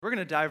We're going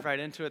to dive right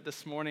into it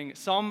this morning.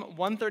 Psalm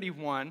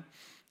 131,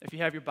 if you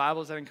have your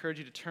Bibles, I'd encourage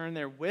you to turn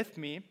there with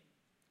me.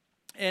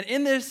 And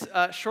in this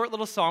short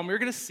little psalm, we're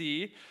going to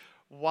see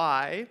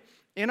why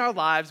in our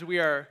lives we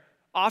are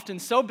often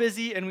so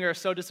busy and we are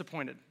so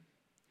disappointed.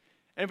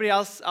 Anybody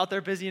else out there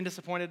busy and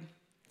disappointed?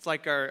 It's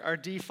like our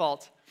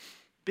default.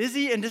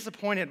 Busy and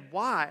disappointed.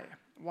 Why?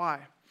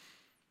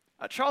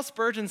 Charles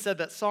Spurgeon said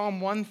that Psalm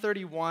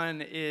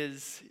 131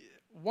 is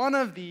one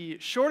of the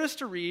shortest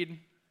to read,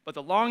 but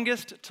the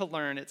longest to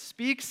learn. It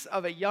speaks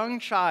of a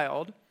young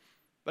child,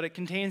 but it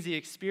contains the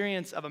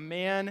experience of a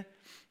man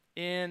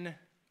in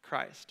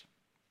Christ.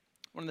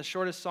 One of the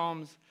shortest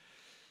psalms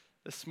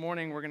this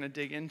morning we're going to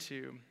dig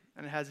into,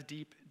 and it has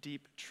deep,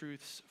 deep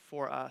truths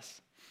for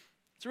us.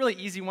 It's a really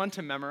easy one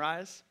to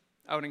memorize.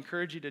 I would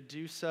encourage you to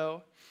do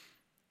so,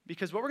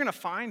 because what we're going to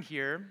find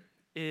here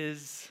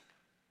is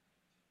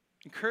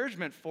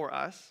encouragement for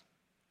us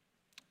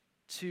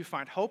to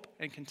find hope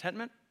and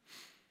contentment.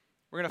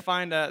 We're going to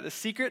find the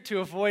secret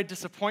to avoid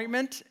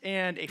disappointment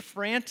and a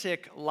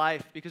frantic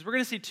life, because we're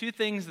going to see two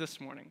things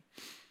this morning.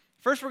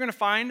 First, we're going to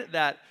find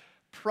that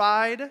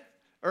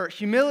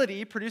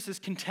humility produces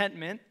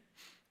contentment,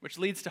 which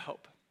leads to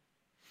hope.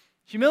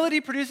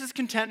 Humility produces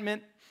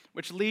contentment,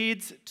 which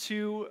leads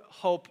to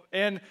hope.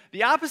 And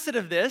the opposite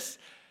of this,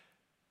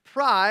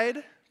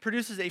 pride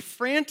produces a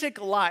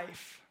frantic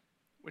life,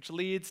 which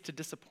leads to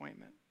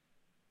disappointment.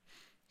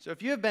 So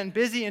if you have been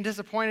busy and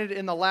disappointed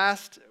in the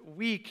last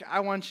week, I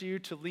want you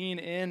to lean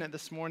in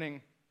this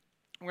morning.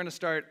 We're going to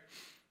start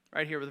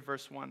right here with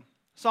verse 1.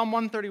 Psalm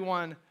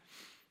 131,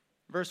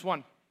 verse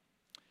 1.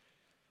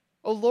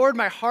 O Lord,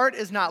 my heart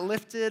is not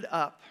lifted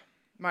up.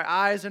 My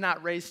eyes are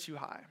not raised too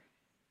high.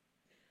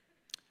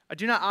 I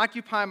do not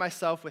occupy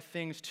myself with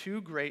things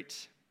too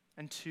great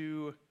and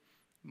too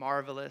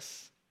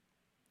marvelous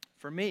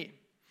for me.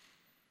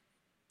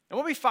 And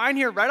what we find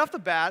here right off the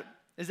bat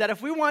is that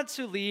if we want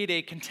to lead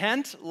a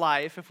content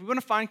life, if we want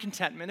to find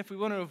contentment, if we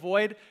want to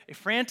avoid a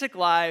frantic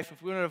life,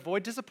 if we want to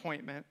avoid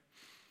disappointment,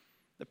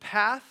 the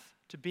path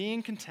to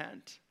being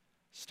content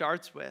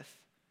starts with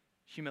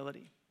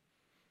humility.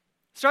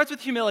 Starts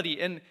with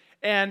humility.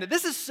 And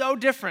this is so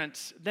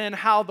different than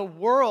how the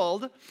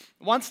world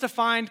wants to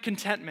find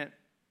contentment.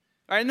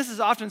 Right? And this is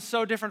often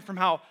so different from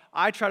how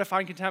I try to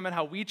find contentment,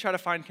 how we try to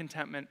find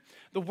contentment.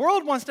 The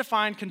world wants to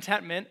find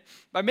contentment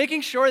by making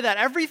sure that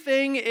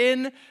everything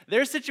in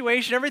their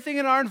situation, everything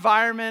in our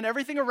environment,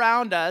 everything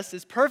around us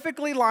is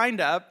perfectly lined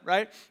up,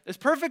 right? Is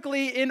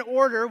perfectly in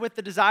order with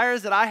the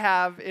desires that I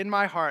have in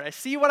my heart. I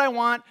see what I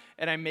want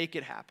and I make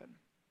it happen.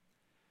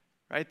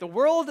 Right? The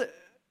world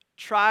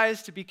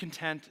tries to be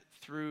content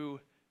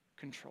through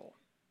control.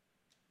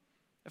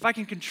 If I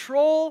can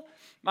control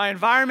my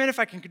environment, if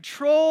I can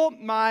control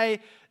my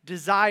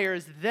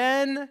desires,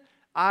 then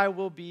I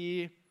will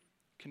be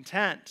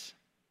content.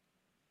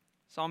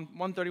 Psalm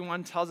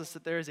 131 tells us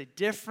that there is a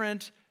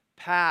different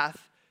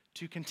path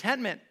to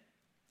contentment,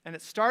 and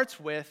it starts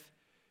with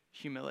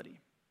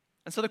humility.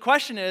 And so the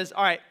question is,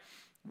 all right,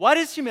 what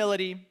is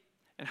humility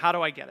and how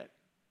do I get it?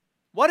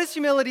 What is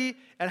humility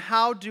and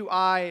how do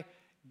I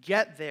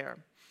get there?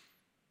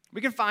 We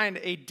can find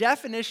a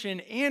definition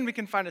and we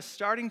can find a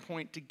starting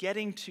point to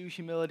getting to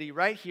humility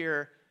right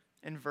here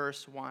in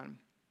verse 1.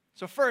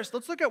 So first,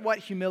 let's look at what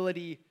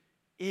humility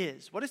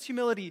is. What does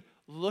humility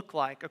look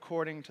like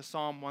according to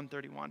Psalm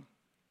 131?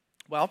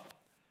 Well,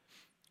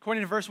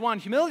 according to verse 1,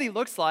 humility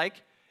looks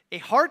like a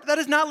heart that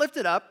is not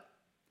lifted up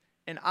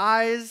and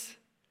eyes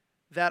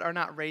that are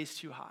not raised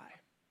too high.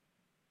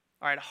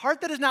 All right, a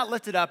heart that is not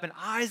lifted up and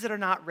eyes that are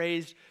not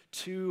raised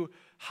too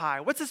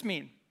high. What's this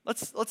mean?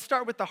 Let's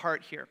start with the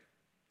heart here.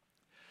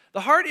 The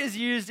heart is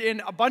used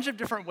in a bunch of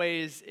different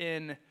ways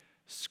in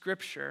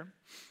Scripture.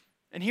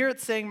 And here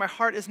it's saying my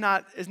heart is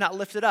not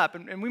lifted up.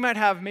 And we might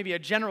have maybe a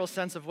general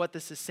sense of what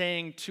this is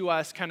saying to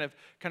us kind of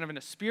in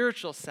a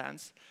spiritual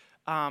sense.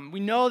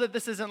 We know that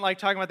this isn't like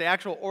talking about the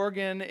actual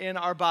organ in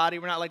our body.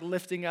 We're not like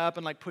lifting up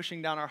and like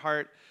pushing down our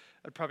heart.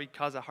 That would probably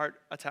cause a heart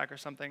attack or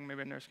something.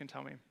 Maybe a nurse can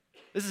tell me.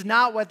 This is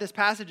not what this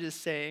passage is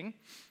saying.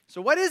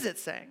 So what is it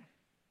saying?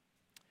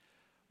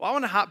 Well, I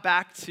want to hop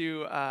back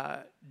to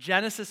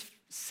Genesis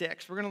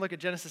 6. We're going to look at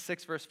Genesis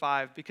 6, verse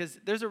 5, because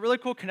there's a really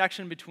cool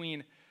connection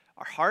between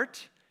our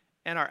heart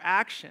and our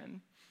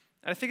action.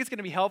 And I think it's going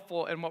to be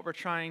helpful in what we're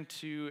trying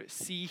to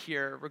see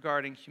here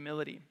regarding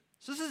humility.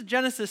 So this is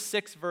Genesis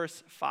 6,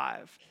 verse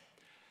 5.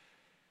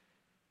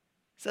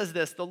 It says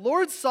this, "The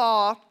Lord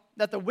saw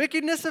that the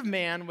wickedness of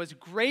man was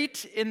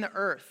great in the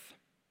earth."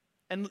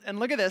 And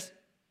look at this,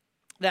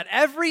 "that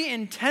every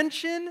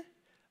intention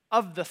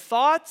of the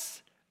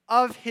thoughts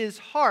of his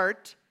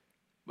heart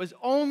was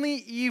only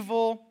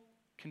evil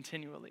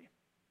continually."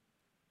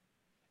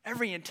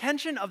 Every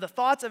intention of the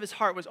thoughts of his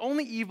heart was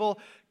only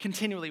evil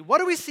continually. What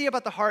do we see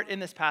about the heart in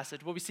this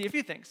passage? Well, we see a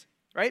few things,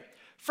 right?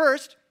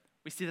 First,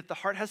 we see that the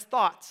heart has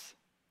thoughts.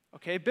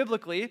 Okay,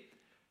 biblically,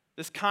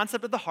 this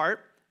concept of the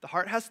heart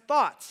has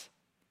thoughts.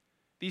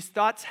 These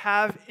thoughts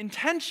have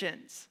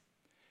intentions,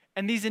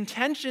 and these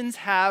intentions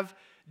have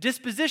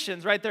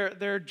dispositions, right?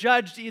 They're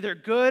judged either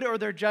good or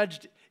they're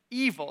judged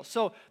evil.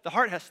 So the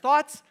heart has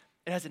thoughts,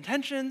 it has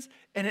intentions,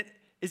 and it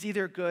is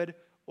either good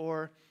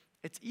or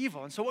it's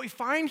evil. And so what we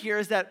find here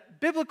is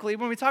that biblically,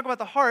 when we talk about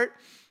the heart,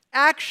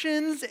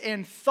 actions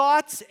and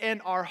thoughts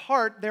and our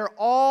heart, they're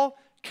all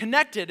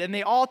connected and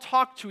they all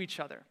talk to each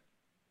other.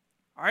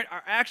 All right,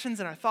 our actions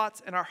and our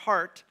thoughts and our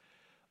heart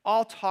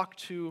all talk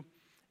to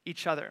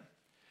each other.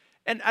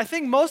 And I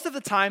think most of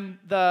the time,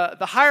 the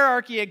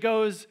hierarchy, it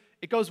goes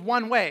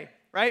one way,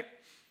 right?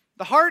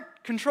 The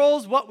heart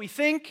controls what we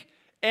think,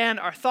 and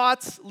our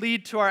thoughts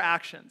lead to our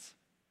actions.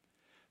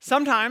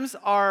 Sometimes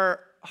our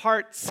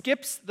heart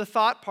skips the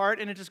thought part,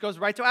 and it just goes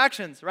right to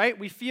actions, right?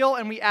 We feel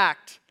and we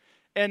act.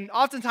 And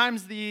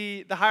oftentimes,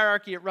 the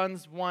hierarchy, it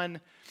runs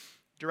one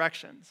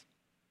direction.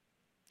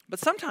 But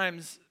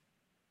sometimes,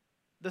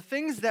 the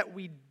things that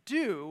we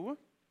do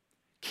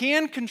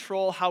can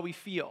control how we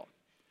feel.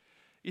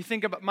 You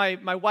think about,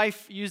 my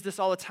wife used this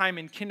all the time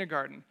in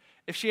kindergarten.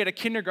 If she had a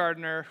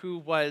kindergartner who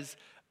was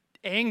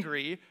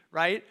angry,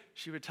 right,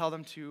 she would tell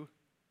them to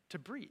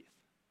breathe,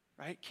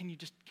 right? Can you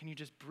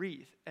just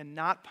breathe and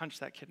not punch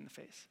that kid in the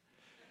face?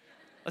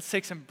 Let's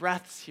take some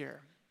breaths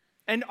here.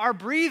 And our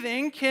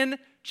breathing can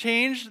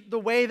change the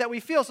way that we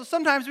feel. So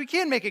sometimes we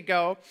can make it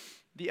go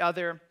the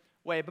other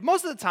way. But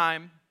most of the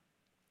time,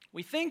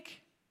 we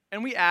think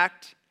and we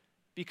act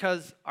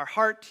because our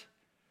heart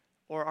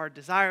or our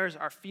desires,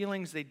 our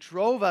feelings, they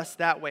drove us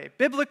that way.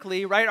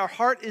 Biblically, right, our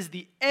heart is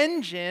the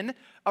engine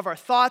of our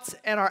thoughts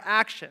and our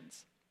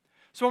actions.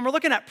 So when we're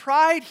looking at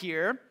pride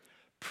here,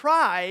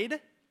 pride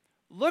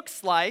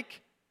looks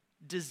like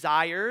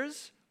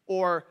desires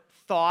or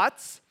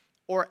thoughts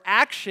or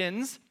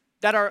actions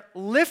that are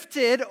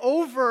lifted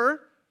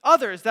over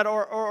others, that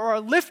are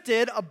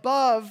lifted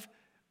above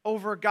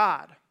over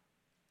God.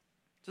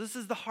 So this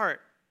is the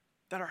heart,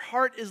 that our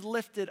heart is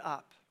lifted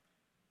up.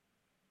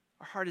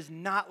 Our heart is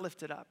not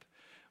lifted up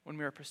when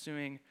we are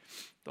pursuing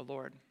the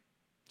Lord.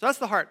 So that's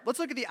the heart. Let's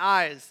look at the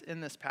eyes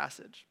in this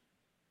passage.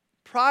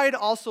 Pride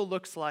also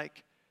looks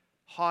like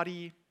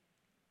haughty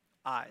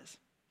eyes.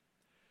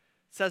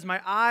 It says, my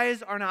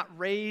eyes are not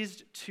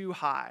raised too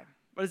high.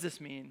 What does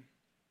this mean?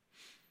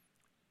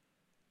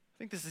 I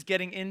think this is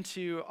getting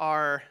into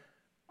our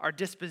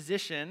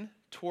disposition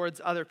towards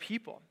other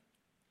people.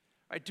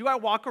 Right? Do I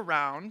walk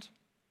around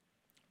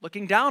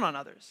looking down on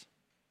others?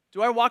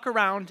 Do I walk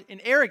around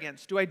in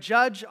arrogance? Do I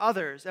judge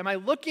others? Am I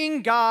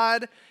looking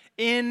God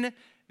in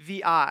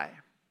the eye?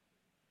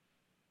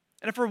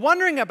 And if we're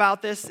wondering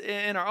about this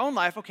in our own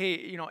life,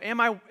 okay, am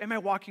I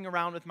walking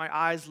around with my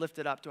eyes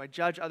lifted up? Do I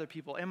judge other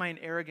people? Am I an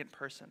arrogant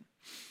person?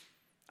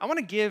 I want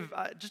to give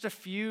just a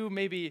few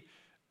maybe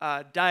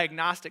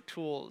diagnostic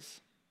tools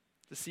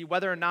to see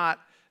whether or not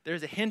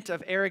there's a hint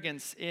of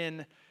arrogance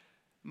in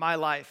my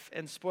life.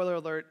 And spoiler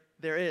alert,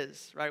 there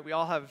is, right? We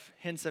all have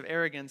hints of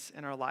arrogance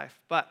in our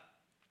life. But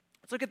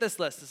let's look at this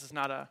list. This is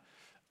not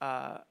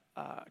a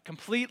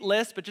complete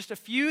list, but just a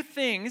few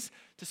things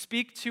to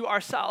speak to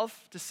ourselves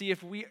to see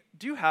if we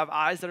do have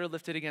eyes that are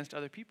lifted against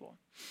other people.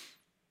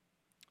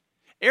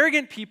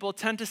 Arrogant people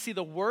tend to see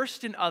the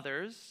worst in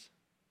others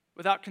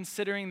without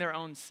considering their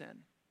own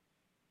sin.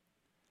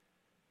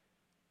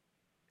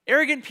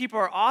 Arrogant people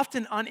are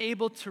often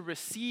unable to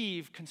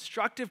receive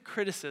constructive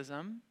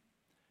criticism,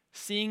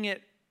 seeing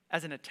it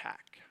as an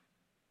attack.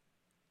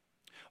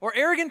 Or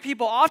arrogant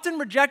people often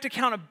reject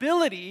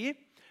accountability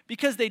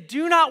because they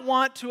do not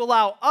want to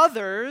allow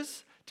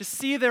others to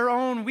see their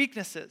own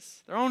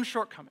weaknesses, their own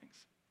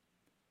shortcomings.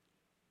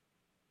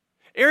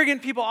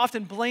 Arrogant people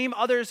often blame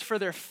others for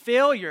their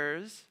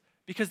failures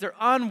because they're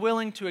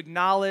unwilling to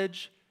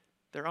acknowledge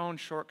their own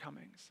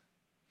shortcomings.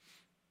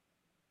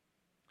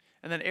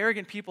 And then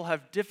arrogant people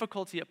have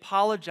difficulty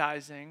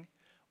apologizing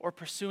or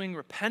pursuing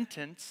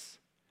repentance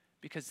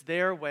because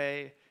their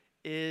way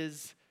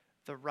is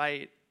the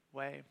right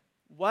way.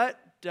 What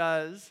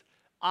does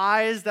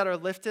eyes that are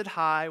lifted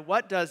high,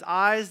 what does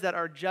eyes that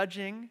are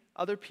judging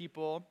other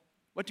people,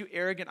 what do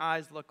arrogant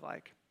eyes look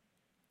like?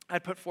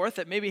 I'd put forth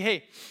that maybe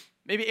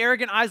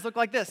arrogant eyes look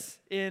like this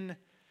in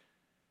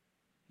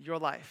your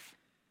life.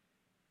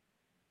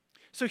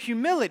 So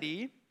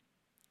humility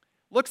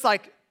looks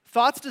like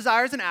thoughts,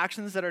 desires, and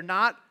actions that are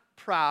not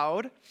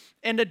proud,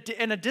 and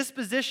a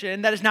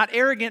disposition that is not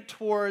arrogant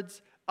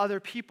towards other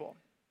people.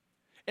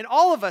 And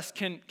all of us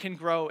can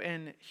grow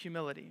in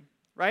humility,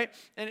 right?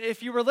 And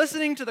if you were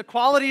listening to the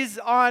qualities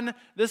on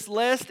this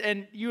list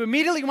and you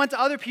immediately went to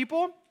other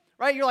people,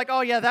 right? You're like,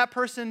 oh yeah, that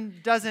person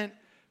doesn't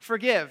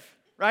forgive,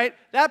 right?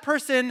 That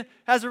person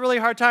has a really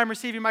hard time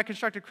receiving my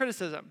constructive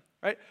criticism,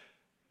 right?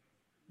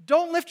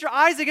 Don't lift your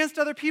eyes against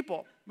other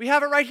people. We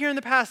have it right here in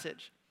the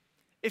passage.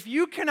 If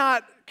you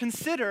cannot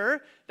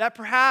consider that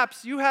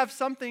perhaps you have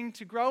something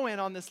to grow in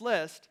on this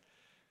list,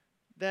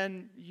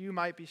 then you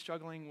might be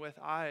struggling with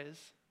eyes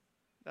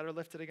that are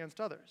lifted against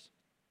others.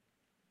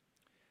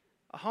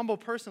 A humble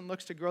person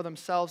looks to grow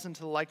themselves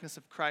into the likeness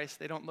of Christ.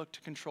 They don't look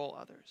to control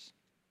others.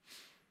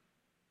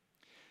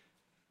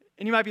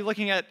 And you might be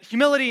looking at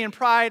humility and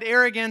pride,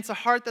 arrogance, a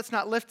heart that's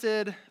not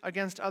lifted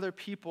against other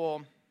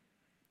people.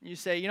 You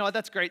say, you know what,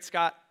 that's great,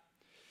 Scott.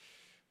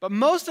 But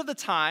most of the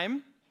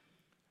time,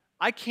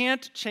 I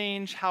can't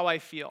change how I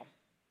feel.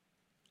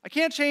 I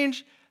can't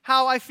change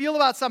how I feel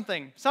about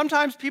something.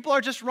 Sometimes people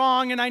are just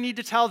wrong and I need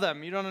to tell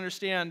them, you don't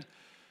understand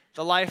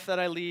the life that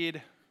I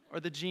lead or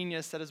the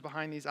genius that is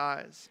behind these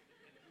eyes.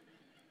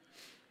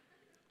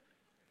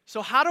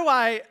 So how do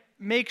I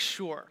make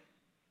sure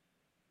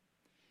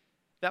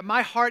that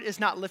my heart is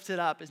not lifted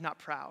up, is not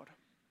proud?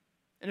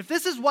 And if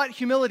this is what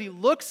humility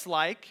looks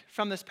like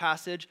from this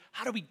passage,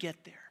 how do we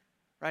get there,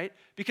 right?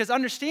 Because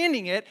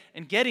understanding it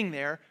and getting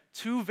there,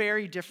 two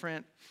very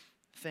different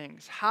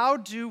things. How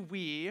do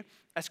we,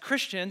 as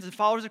Christians and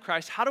followers of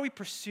Christ, how do we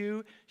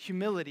pursue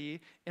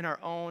humility in our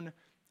own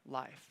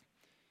life?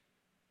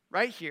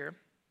 Right here,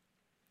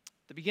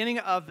 the beginning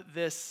of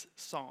this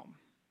psalm,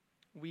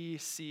 we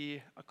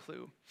see a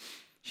clue.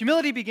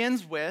 Humility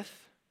begins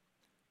with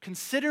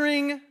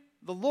considering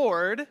the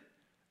Lord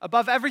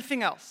above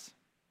everything else.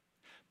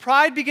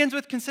 Pride begins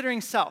with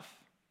considering self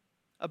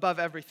above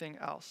everything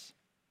else.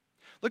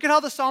 Look at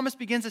how the psalmist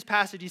begins this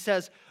passage. He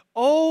says,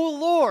 "O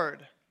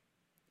Lord."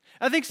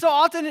 I think so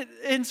often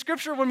in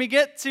Scripture when we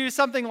get to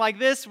something like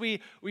this, we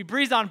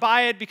breeze on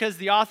by it because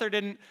the author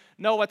didn't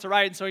know what to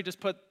write, and so he just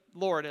put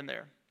Lord in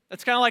there.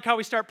 It's kind of like how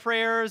we start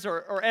prayers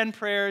or end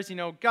prayers,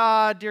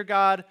 God, dear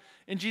God,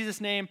 in Jesus'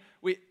 name.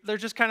 They're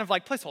just kind of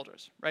like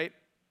placeholders, right?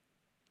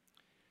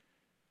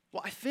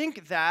 Well, I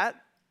think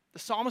that the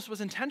psalmist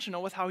was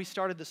intentional with how he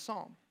started the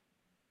psalm.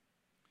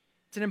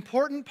 It's an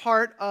important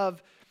part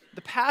of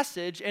the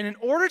passage, and in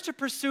order to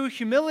pursue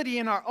humility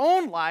in our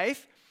own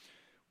life,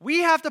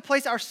 we have to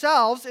place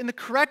ourselves in the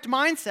correct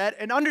mindset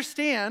and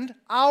understand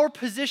our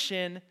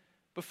position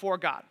before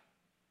God.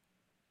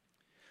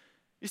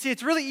 You see,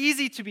 it's really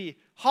easy to be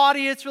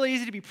haughty, it's really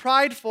easy to be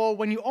prideful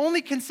when you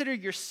only consider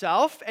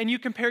yourself and you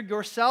compare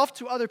yourself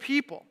to other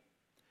people.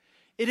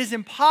 It is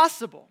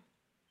impossible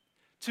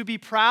to be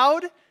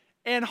proud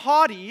and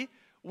haughty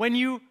when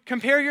you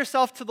compare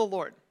yourself to the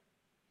Lord.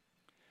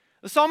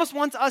 The psalmist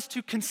wants us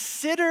to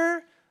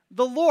consider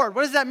the Lord.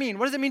 What does that mean?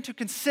 What does it mean to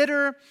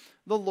consider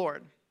the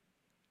Lord?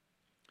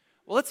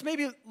 Well, let's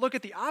maybe look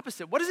at the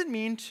opposite. What does it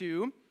mean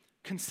to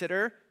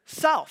consider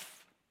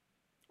self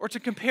or to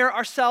compare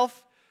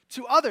ourselves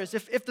to others?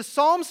 If the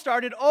psalm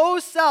started, "O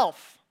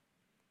self,"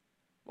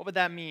 what would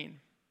that mean?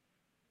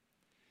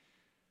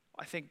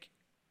 I think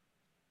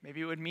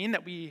maybe it would mean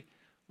that we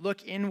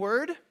look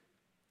inward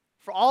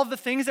for all of the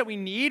things that we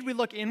need. We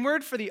look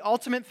inward for the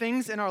ultimate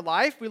things in our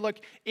life. We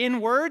look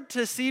inward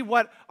to see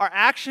what our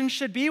actions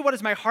should be. What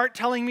is my heart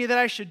telling me that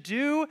I should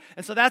do?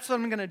 And so that's what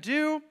I'm going to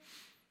do.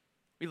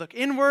 We look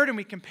inward and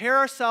we compare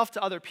ourselves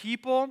to other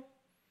people.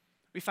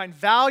 We find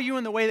value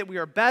in the way that we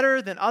are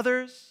better than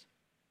others.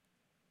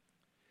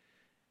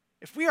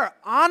 If we are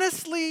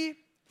honestly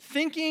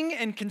thinking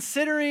and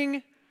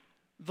considering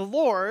the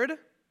Lord,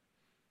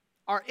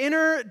 our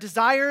inner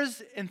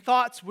desires and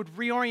thoughts would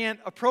reorient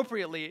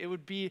appropriately. It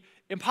would be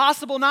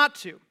impossible not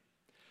to.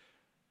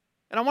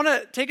 And I want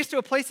to take us to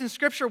a place in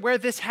Scripture where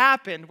this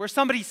happened, where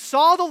somebody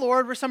saw the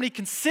Lord, where somebody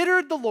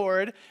considered the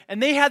Lord,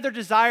 and they had their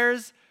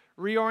desires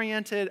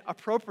reoriented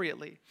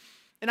appropriately.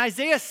 In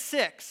Isaiah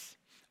 6,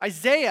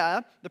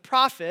 Isaiah, the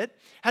prophet,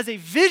 has a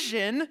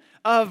vision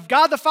of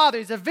God the Father.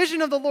 He has a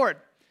vision of the Lord,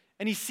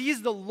 and he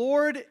sees the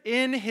Lord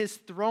in his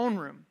throne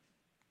room.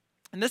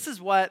 And this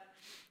is what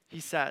he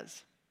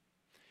says.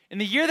 "In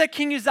the year that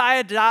King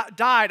Uzziah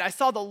died, I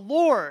saw the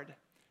Lord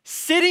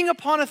sitting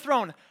upon a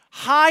throne,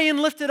 high and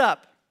lifted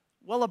up,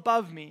 well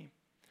above me.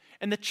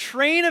 And the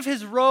train of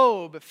his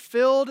robe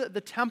filled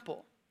the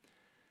temple.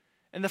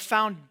 And the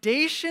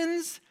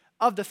foundations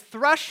of the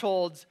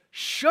thresholds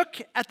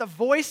shook at the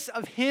voice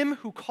of him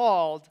who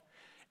called,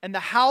 and the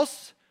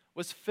house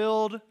was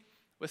filled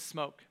with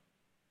smoke."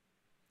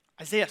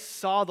 Isaiah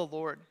saw the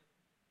Lord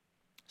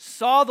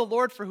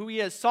for who he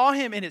is, saw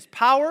him in his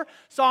power,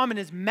 saw him in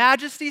his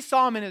majesty,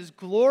 saw him in his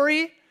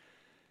glory.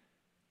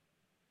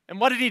 And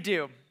what did he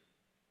do?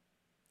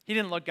 He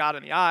didn't look God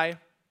in the eye.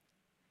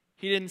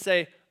 He didn't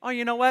say, "Oh,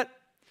 you know what?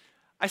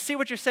 I see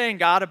what you're saying,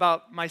 God,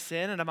 about my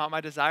sin and about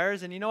my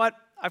desires, and you know what?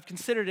 I've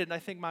considered it, and I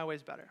think my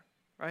way's better,"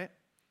 right?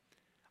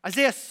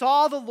 Isaiah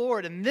saw the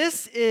Lord, and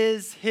this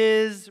is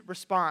his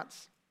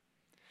response.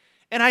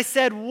 "And I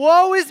said,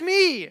 woe is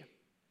me,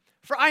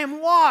 for I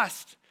am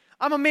lost.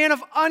 I'm a man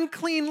of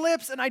unclean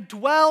lips, and I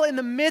dwell in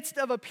the midst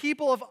of a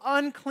people of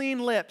unclean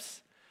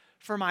lips.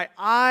 For my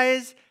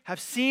eyes have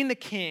seen the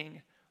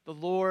King, the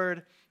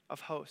Lord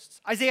of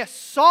hosts." Isaiah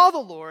saw the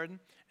Lord,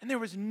 and there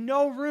was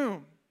no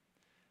room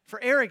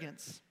for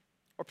arrogance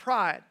or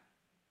pride.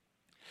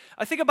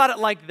 I think about it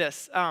like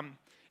this.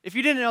 If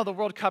you didn't know, the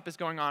World Cup is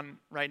going on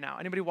right now.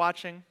 Anybody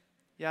watching?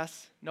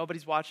 Yes?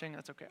 Nobody's watching?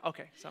 That's okay.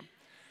 Okay, so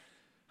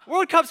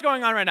World Cup's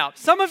going on right now.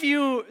 Some of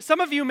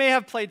you may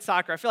have played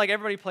soccer. I feel like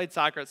everybody played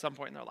soccer at some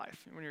point in their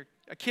life. When you're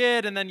a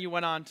kid and then you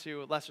went on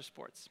to lesser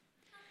sports.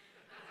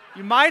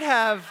 You might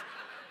have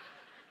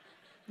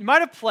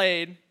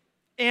played,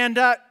 and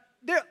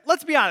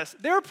let's be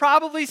honest, there are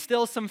probably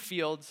still some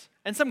fields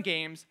and some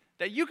games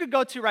that you could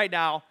go to right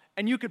now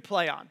and you could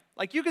play on.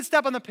 Like you could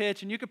step on the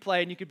pitch and you could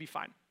play and you could be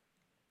fine.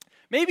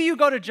 Maybe you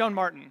go to Joan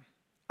Martin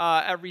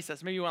at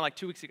recess. Maybe you went like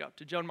 2 weeks ago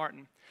to Joan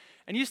Martin.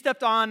 And you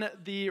stepped on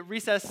the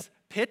recess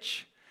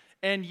pitch,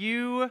 and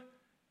you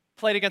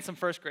played against some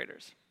first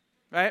graders,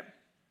 right?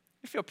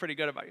 You feel pretty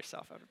good about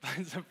yourself after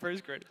playing some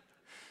first graders.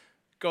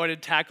 Going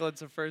and tackling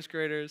some first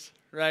graders,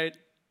 right?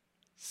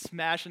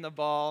 Smashing the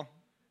ball.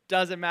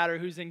 Doesn't matter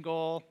who's in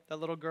goal, that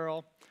little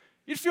girl.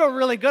 You'd feel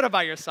really good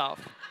about yourself.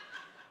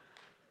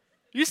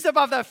 You step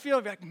off that field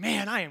and be like,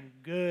 man, I am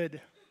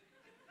good.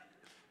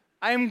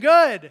 I am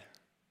good.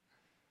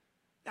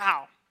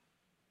 Now,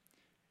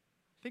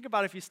 think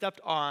about if you stepped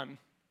on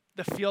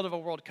the field of a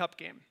World Cup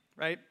game,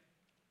 right?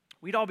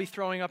 We'd all be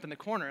throwing up in the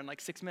corner in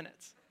like 6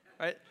 minutes,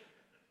 right?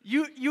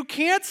 You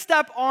can't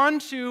step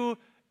onto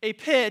a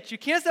pitch, you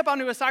can't step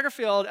onto a soccer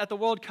field at the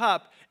World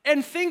Cup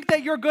and think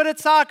that you're good at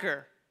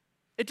soccer.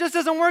 It just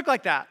doesn't work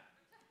like that.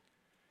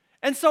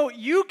 And so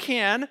you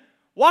can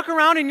walk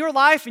around in your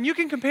life and you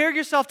can compare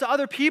yourself to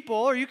other people,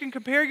 or you can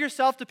compare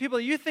yourself to people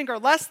that you think are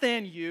less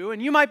than you,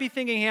 and you might be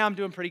thinking, hey, I'm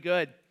doing pretty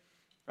good,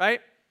 right?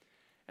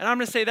 And I'm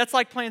going to say that's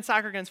like playing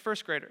soccer against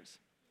first graders.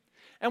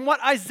 And what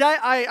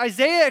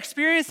Isaiah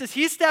experienced is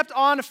he stepped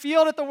on a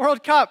field at the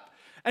World Cup,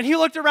 and he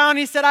looked around and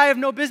he said, I have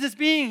no business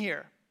being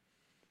here.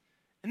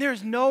 And there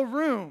is no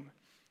room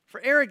for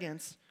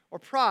arrogance or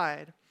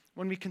pride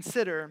when we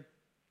consider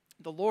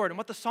the Lord. And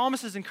what the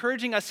psalmist is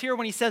encouraging us here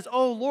when he says,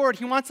 oh Lord,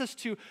 he wants us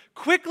to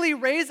quickly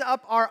raise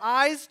up our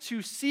eyes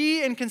to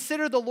see and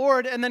consider the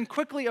Lord and then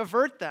quickly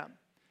avert them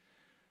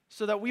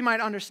so that we might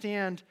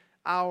understand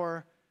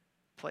our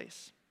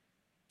place.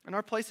 And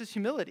our place is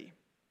humility.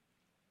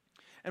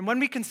 And when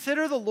we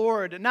consider the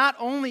Lord, not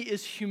only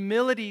is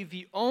humility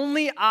the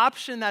only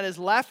option that is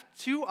left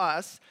to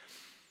us,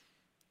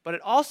 but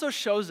it also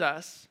shows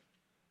us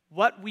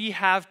what we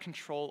have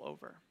control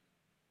over.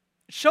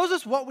 It shows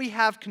us what we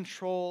have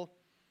control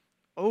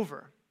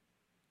over.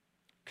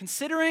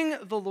 Considering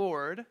the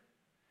Lord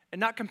and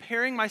not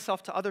comparing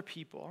myself to other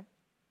people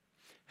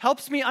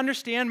helps me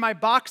understand my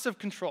box of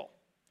control,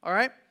 all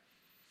right?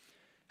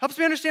 Helps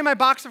me understand my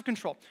box of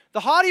control. The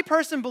haughty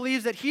person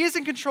believes that he is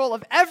in control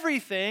of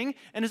everything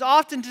and is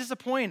often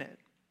disappointed.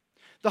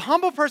 The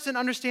humble person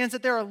understands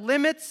that there are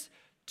limits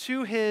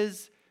to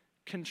his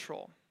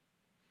control.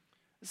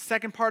 The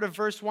second part of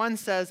verse 1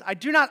 says, I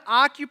do not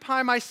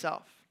occupy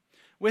myself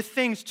with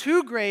things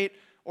too great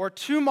or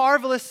too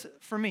marvelous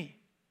for me.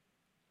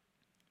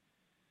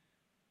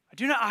 I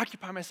do not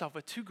occupy myself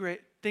with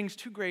things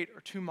too great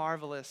or too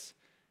marvelous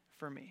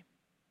for me.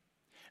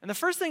 And the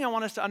first thing I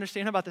want us to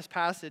understand about this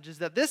passage is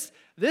that this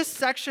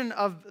section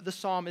of the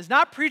psalm is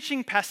not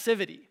preaching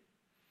passivity.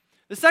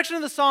 This section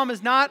of the psalm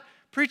is not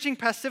preaching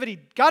passivity.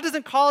 God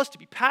doesn't call us to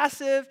be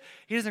passive.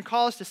 He doesn't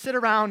call us to sit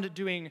around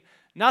doing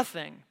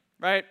nothing,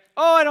 right?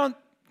 Oh, I don't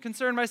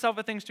concern myself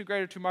with things too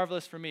great or too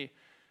marvelous for me.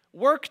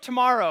 Work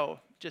tomorrow,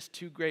 just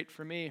too great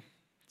for me.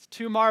 It's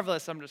too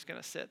marvelous, I'm just going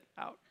to sit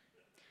out.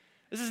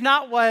 This is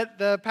not what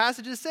the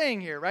passage is saying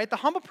here, right? The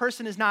humble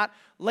person is not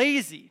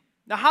lazy.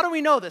 Now, how do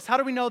we know this? How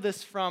do we know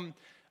this from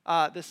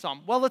this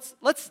psalm? Well,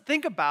 let's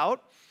think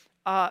about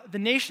the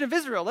nation of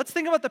Israel. Let's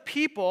think about the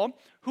people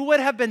who would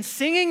have been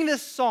singing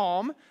this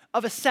psalm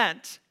of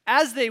ascent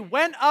as they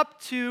went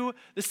up to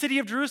the city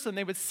of Jerusalem.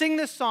 They would sing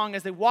this song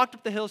as they walked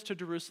up the hills to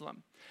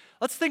Jerusalem.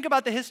 Let's think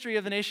about the history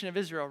of the nation of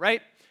Israel,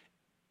 right?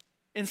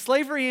 In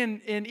slavery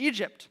in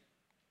Egypt,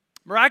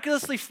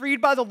 miraculously freed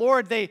by the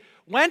Lord, they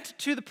went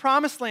to the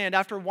promised land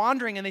after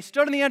wandering, and they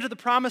stood on the edge of the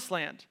promised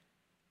land.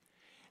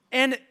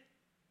 And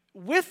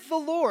with the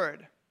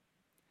Lord,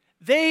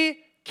 they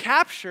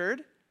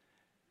captured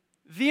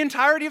the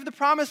entirety of the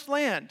promised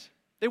land.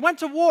 They went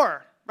to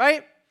war,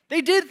 right?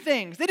 They did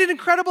things. They did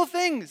incredible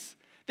things.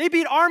 They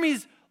beat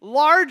armies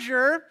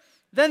larger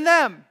than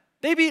them.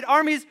 They beat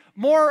armies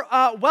more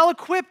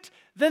well-equipped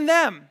than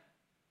them.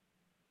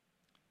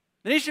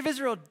 The nation of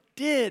Israel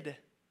did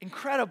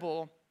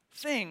incredible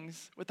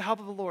things with the help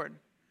of the Lord.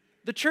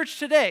 The church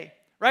today,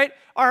 right?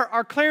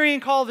 Our clarion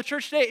call of the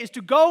church today is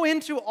to go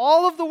into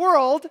all of the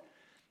world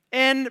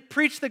and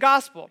preach the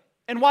gospel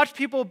and watch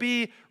people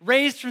be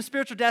raised from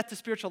spiritual death to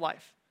spiritual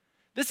life.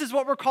 This is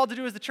what we're called to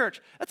do as the church.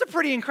 That's a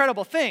pretty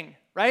incredible thing,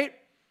 right?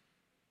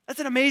 That's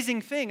an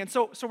amazing thing. And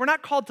so we're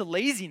not called to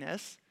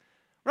laziness.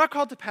 We're not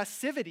called to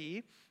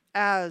passivity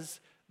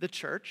as the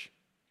church.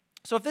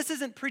 So if this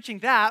isn't preaching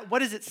that,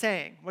 what is it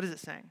saying? What is it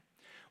saying?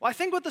 Well, I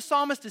think what the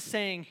psalmist is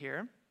saying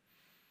here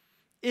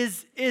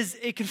is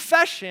a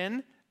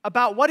confession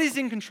about what he's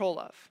in control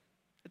of.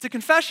 It's a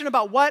confession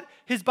about what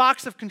his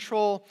box of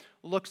control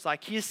looks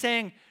like. He is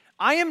saying,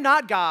 I am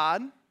not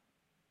God,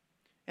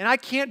 and I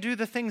can't do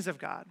the things of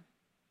God.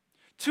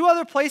 Two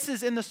other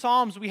places in the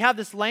Psalms we have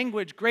this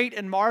language, great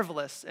and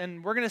marvelous,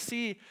 and we're going to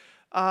see.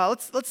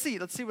 Let's see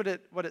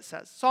what it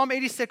says. Psalm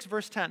 86,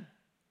 verse 10.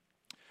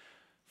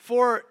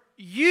 For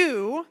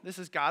you, this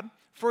is God,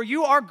 for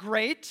you are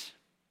great,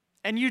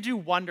 and you do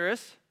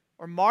wondrous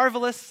or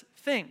marvelous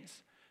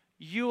things.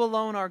 You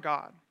alone are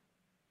God.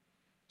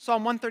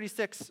 Psalm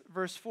 136,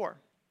 verse 4.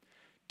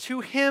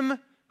 To him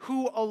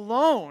who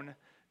alone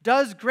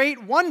does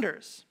great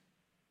wonders,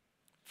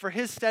 for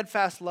his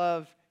steadfast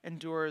love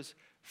endures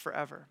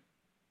forever.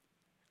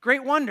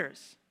 great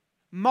wonders,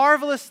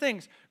 marvelous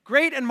things.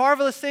 Great and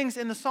marvelous things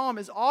in the psalm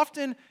is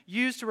often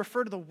used to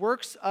refer to the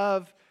works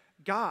of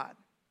God.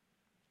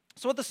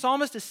 So what the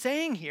psalmist is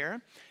saying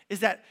here is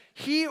that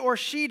he or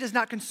she does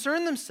not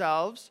concern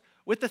themselves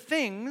with the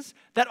things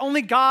that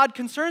only God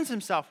concerns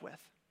himself with.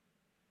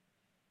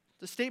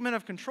 It's a statement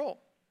of control.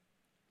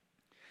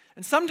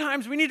 And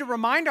sometimes we need to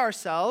remind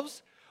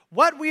ourselves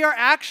what we are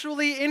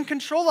actually in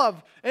control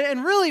of.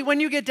 And really, when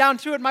you get down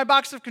to it, my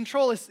box of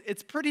control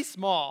it's pretty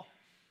small.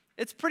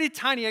 It's pretty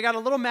tiny. I got a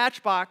little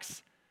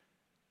matchbox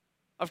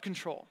of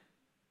control.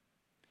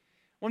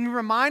 When we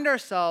remind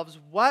ourselves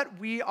what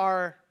we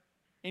are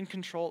in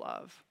control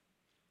of,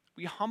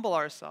 we humble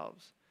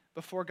ourselves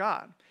before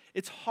God.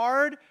 It's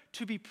hard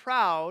to be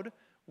proud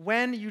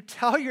when you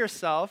tell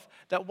yourself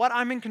that what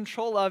I'm in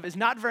control of is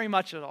not very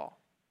much at all.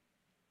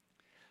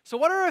 So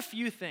what are a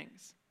few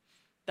things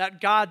that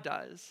God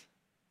does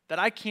that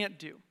I can't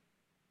do?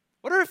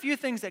 What are a few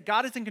things that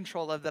God is in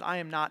control of that I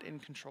am not in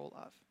control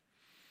of?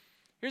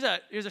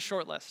 Here's a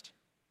short list,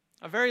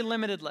 a very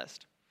limited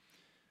list.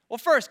 Well,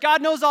 first,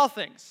 God knows all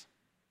things.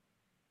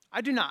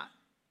 I do not.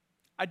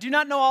 I do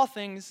not know all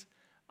things.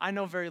 I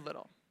know very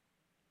little.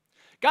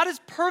 God is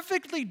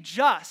perfectly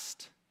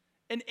just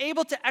and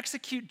able to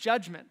execute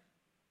judgment.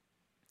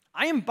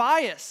 I am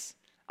biased.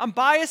 I'm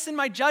biased in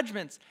my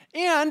judgments,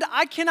 and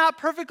I cannot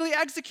perfectly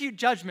execute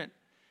judgment.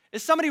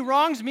 If somebody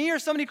wrongs me or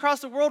somebody across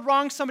the world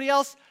wrongs somebody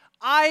else,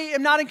 I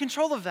am not in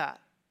control of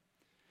that.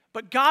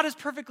 But God is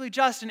perfectly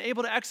just and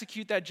able to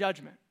execute that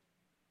judgment.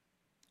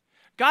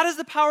 God has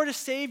the power to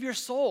save your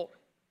soul.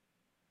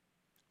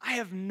 I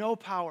have no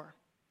power.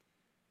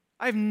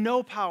 I have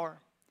no power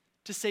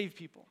to save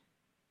people.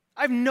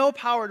 I have no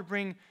power to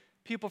bring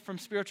people from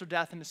spiritual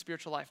death into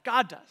spiritual life.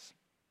 God does.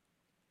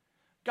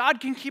 God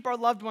can keep our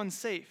loved ones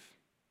safe.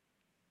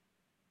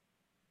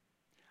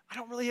 I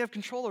don't really have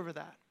control over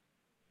that.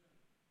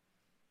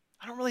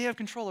 I don't really have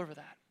control over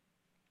that.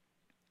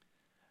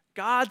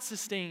 God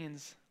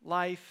sustains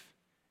life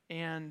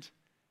and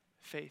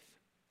faith.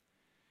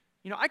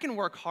 You know, I can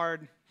work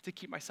hard to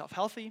keep myself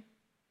healthy.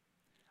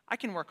 I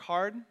can work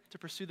hard to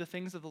pursue the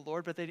things of the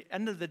Lord, but at the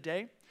end of the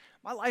day,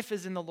 my life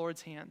is in the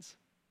Lord's hands.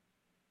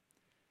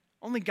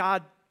 Only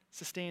God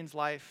sustains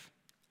life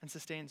and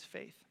sustains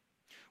faith.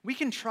 We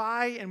can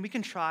try and we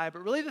can try,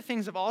 but really the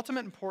things of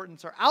ultimate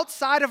importance are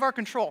outside of our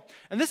control.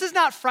 And this is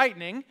not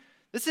frightening.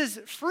 This is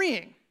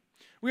freeing.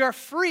 We are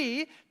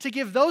free to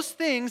give those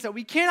things that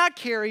we cannot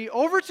carry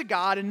over to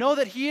God and know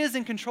that He is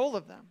in control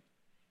of them.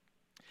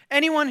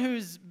 Anyone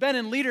who's been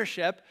in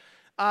leadership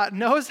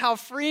knows how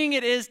freeing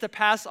it is to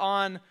pass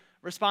on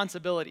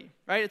responsibility,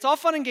 right? It's all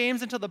fun and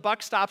games until the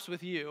buck stops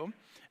with you.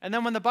 And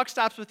then when the buck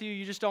stops with you,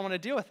 you just don't want to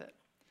deal with it.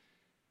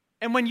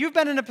 And when you've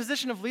been in a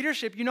position of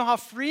leadership, you know how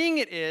freeing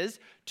it is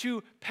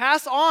to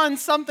pass on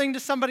something to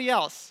somebody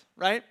else,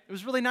 right? It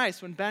was really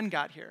nice when Ben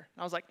got here.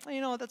 I was like, you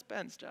know what, that's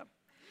Ben's job.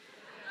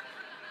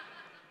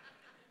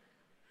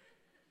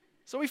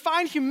 So we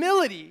find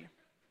humility.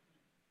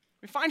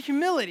 We find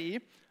humility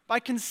by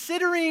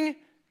considering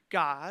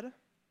God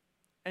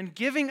and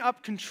giving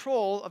up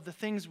control of the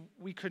things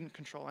we couldn't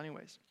control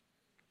anyways.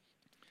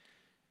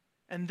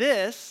 And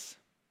this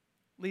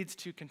leads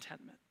to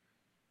contentment.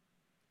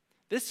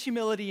 This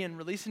humility and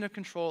releasing of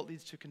control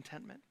leads to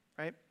contentment,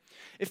 right?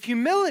 If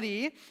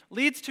humility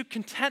leads to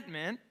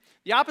contentment,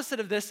 the opposite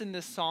of this in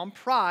this psalm,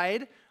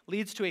 pride,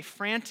 leads to a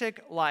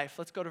frantic life.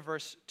 Let's go to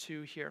verse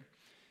 2 here.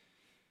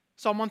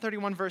 Psalm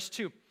 131, verse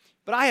 2.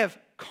 But I have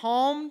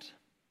calmed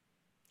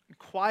and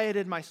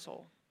quieted my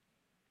soul.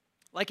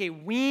 Like a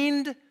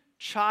weaned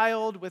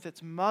child with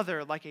its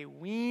mother, like a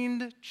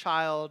weaned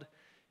child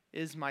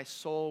is my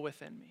soul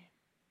within me.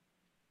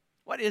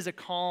 What is a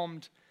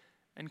calmed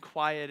and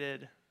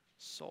quieted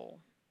soul?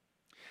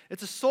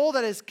 It's a soul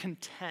that is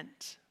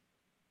content.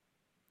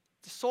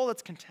 It's a soul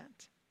that's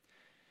content.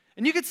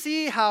 And you could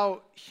see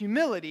how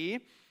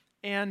humility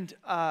and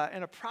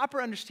a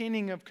proper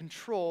understanding of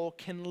control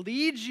can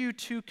lead you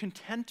to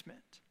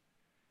contentment,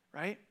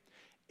 right?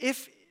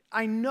 If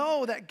I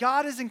know that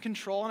God is in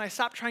control and I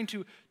stop trying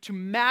to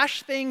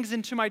mash things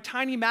into my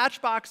tiny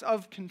matchbox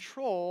of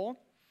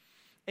control,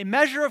 a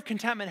measure of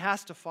contentment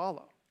has to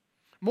follow.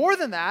 More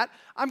than that,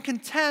 I'm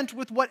content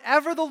with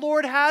whatever the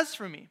Lord has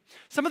for me.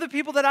 Some of the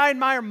people that I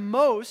admire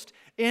most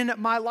in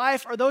my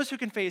life are those who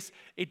can face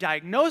a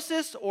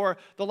diagnosis or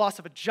the loss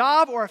of a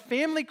job or a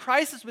family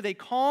crisis with a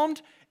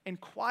calmed and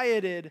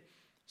quieted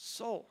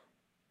soul.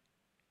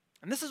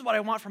 And this is what I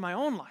want for my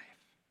own life.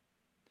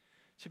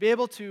 To be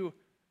able to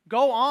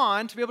go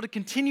on, to be able to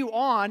continue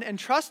on and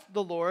trust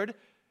the Lord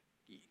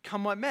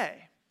come what may.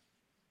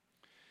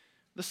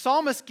 The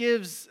psalmist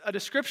gives a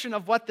description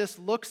of what this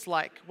looks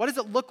like. What does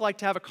it look like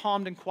to have a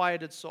calmed and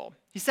quieted soul?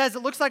 He says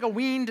it looks like a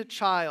weaned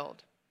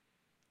child.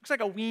 It looks like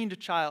a weaned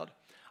child.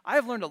 I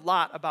have learned a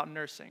lot about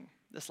nursing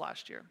this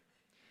last year.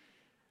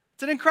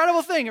 It's an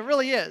incredible thing. It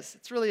really is.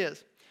 It really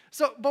is.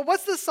 But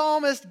what's the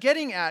psalmist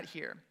getting at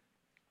here?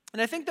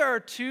 And I think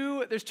there's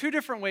two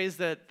different ways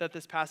that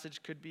this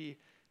passage could be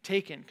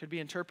taken, could be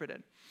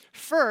interpreted.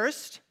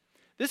 First,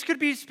 This could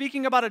be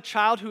speaking about a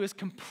child who is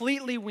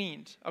completely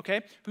weaned,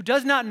 okay, who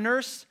does not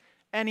nurse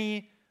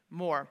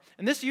anymore.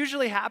 And this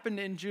usually happened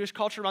in Jewish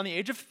culture around the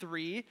age of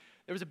 3.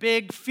 There was a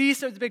big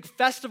feast, there was a big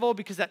festival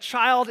because that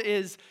child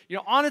is,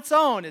 on its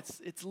own.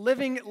 It's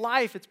living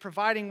life. It's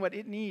providing what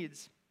it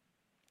needs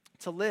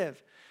to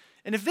live.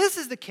 And if this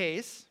is the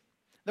case,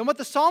 then what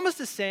the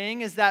psalmist is saying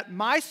is that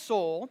my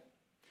soul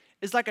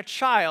is like a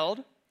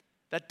child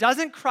that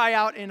doesn't cry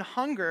out in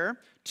hunger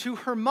to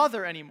her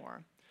mother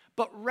anymore,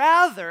 but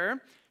rather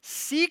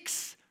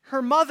seeks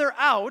her mother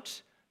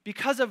out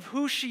because of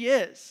who she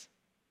is.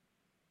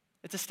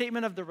 It's a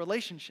statement of the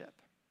relationship.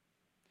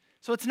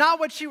 So it's not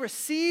what she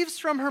receives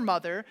from her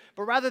mother,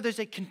 but rather there's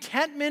a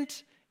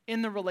contentment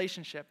in the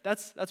relationship.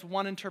 That's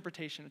one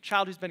interpretation. A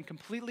child who's been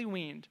completely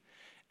weaned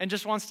and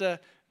just wants to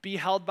be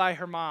held by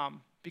her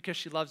mom because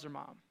she loves her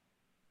mom.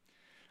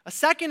 A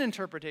second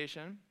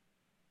interpretation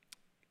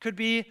could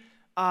be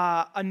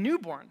a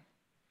newborn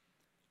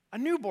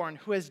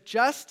who has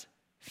just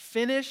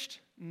finished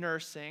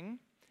nursing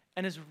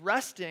and is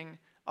resting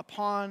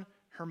upon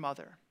her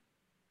mother.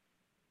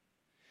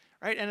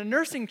 Right? And a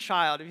nursing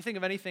child, if you think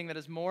of anything that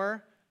is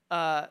more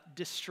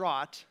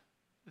distraught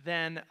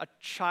than a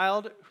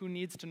child who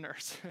needs to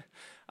nurse,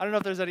 I don't know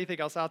if there's anything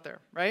else out there,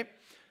 right?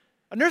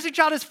 A nursing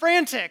child is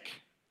frantic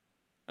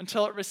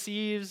until it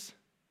receives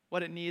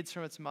what it needs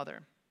from its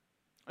mother.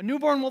 A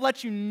newborn will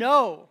let you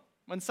know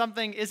when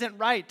something isn't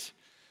right,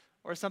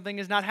 or something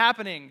is not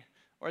happening,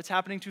 or it's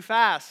happening too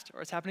fast,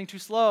 or it's happening too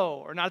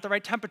slow, or not at the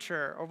right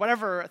temperature, or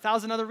whatever,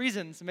 1,000 other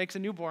reasons makes a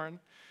newborn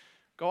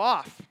go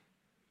off.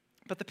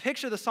 But the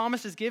picture the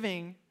psalmist is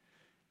giving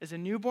is a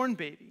newborn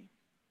baby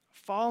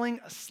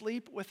falling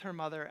asleep with her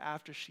mother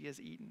after she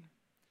has eaten,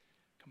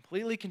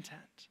 completely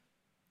content,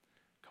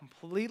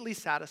 completely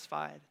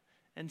satisfied,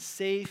 and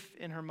safe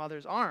in her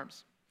mother's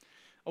arms.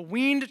 A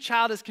weaned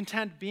child is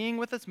content being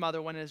with its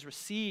mother when it has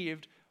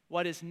received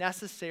what is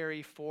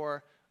necessary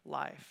for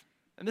life.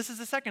 And this is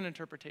the second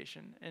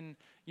interpretation. And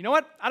you know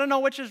what? I don't know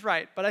which is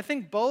right, but I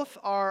think both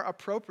are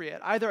appropriate.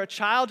 Either a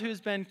child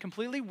who's been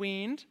completely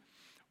weaned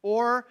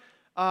or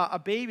a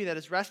baby that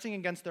is resting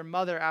against their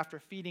mother after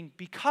feeding,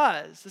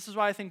 because, this is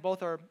why I think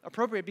both are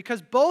appropriate,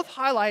 because both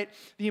highlight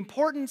the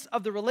importance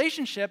of the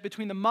relationship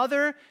between the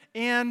mother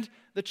and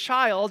the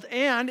child,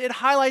 and it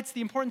highlights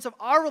the importance of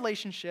our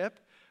relationship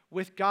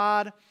with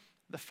God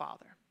the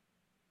Father.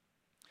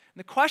 And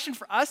the question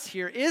for us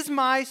here is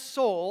my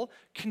soul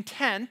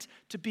content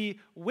to be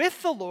with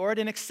the Lord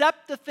and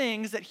accept the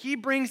things that he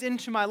brings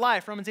into my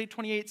life? Romans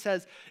 8:28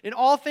 says, in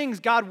all things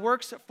God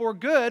works for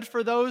good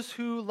for those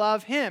who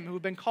love him, who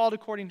have been called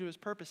according to his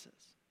purposes.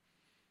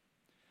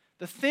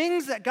 The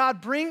things that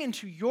God bring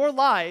into your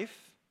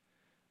life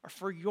are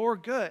for your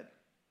good.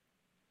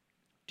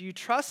 Do you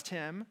trust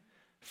him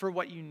for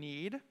what you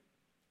need?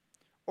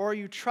 Or are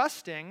you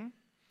trusting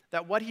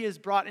that what he has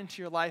brought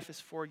into your life is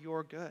for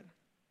your good?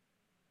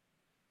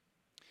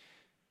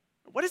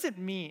 What does it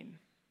mean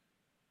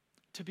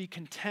to be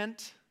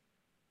content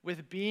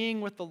with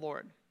being with the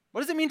Lord?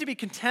 What does it mean to be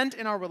content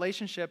in our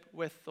relationship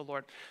with the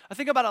Lord? I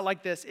think about it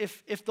like this.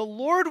 If the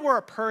Lord were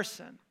a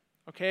person,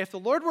 okay, if the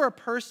Lord were a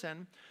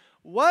person,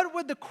 what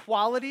would the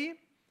quality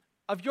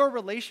of your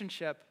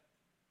relationship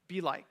be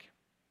like?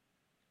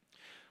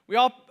 We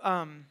all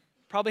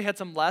probably had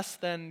some less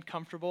than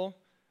comfortable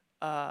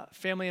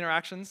family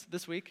interactions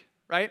this week,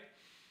 right?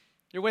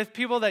 You're with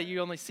people that you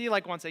only see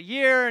like once a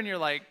year, and you're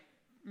like,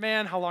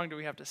 man, how long do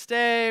we have to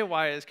stay?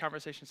 Why is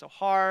conversation so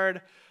hard?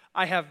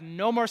 I have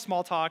no more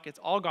small talk. It's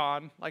all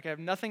gone. Like, I have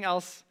nothing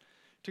else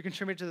to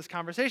contribute to this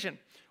conversation.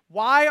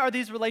 Why are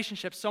these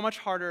relationships so much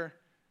harder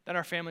than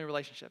our family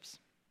relationships?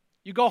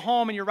 You go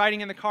home and you're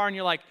riding in the car and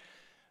you're like,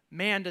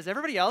 man, does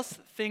everybody else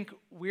think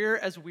we're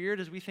as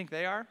weird as we think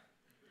they are?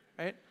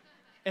 Right?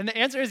 And the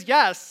answer is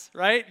yes,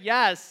 right?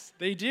 Yes,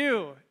 they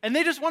do. And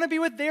they just want to be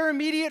with their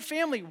immediate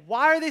family.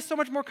 Why are they so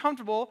much more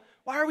comfortable?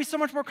 Why are we so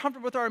much more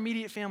comfortable with our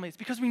immediate families?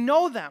 Because we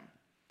know them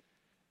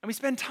and we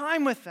spend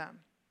time with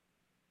them.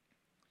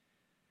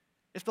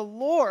 If the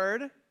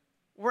Lord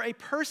were a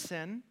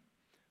person,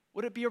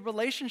 would it be a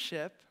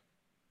relationship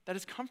that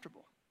is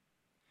comfortable?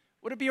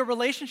 Would it be a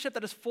relationship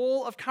that is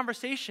full of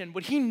conversation?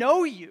 Would he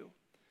know you?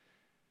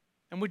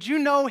 And would you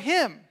know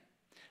him?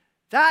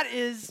 That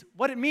is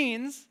what it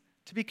means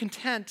to be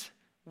content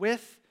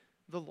with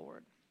the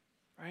Lord,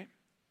 right?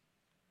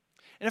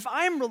 And if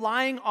I am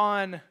relying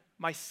on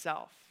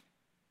myself,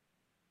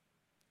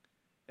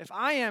 if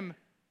I am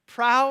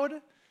proud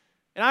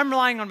and I'm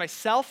relying on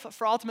myself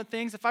for ultimate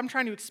things, if I'm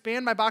trying to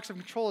expand my box of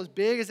control as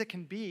big as it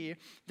can be,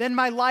 then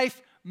my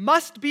life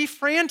must be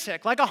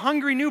frantic, like a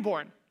hungry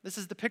newborn. This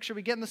is the picture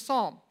we get in the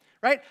psalm,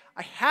 right?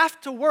 I have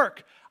to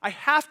work. I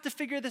have to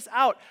figure this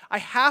out. I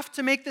have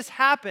to make this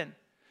happen.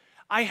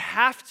 I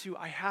have to.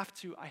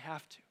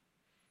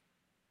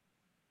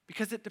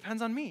 Because it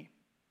depends on me.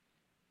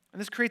 And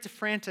this creates a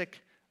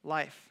frantic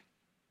life.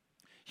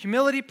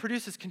 Humility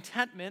produces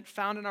contentment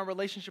found in our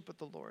relationship with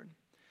the Lord.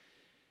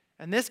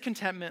 And this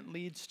contentment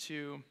leads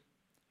to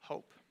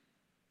hope.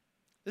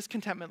 This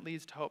contentment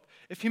leads to hope.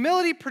 If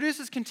humility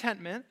produces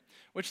contentment,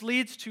 which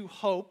leads to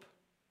hope,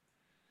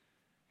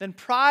 then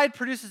pride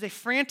produces a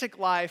frantic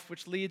life,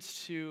 which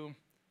leads to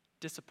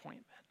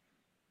disappointment.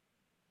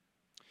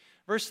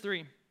 Verse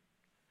 3.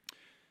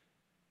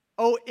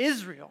 O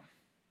Israel,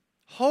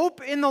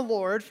 hope in the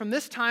Lord from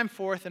this time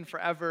forth and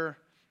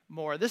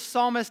forevermore. This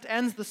psalmist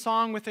ends the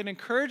song with an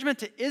encouragement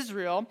to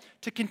Israel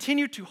to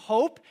continue to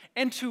hope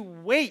and to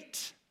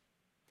wait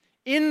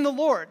in the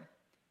Lord.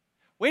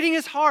 Waiting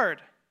is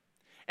hard,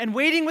 and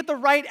waiting with the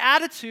right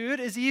attitude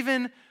is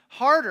even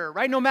harder,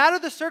 right? No matter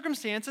the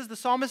circumstances, the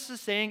psalmist is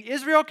saying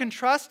Israel can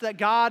trust that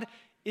God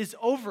is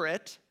over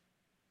it,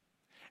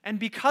 and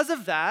because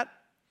of that,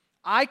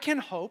 I can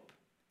hope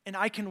and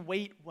I can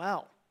wait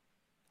well.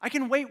 I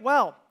can wait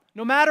well,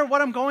 no matter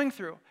what I'm going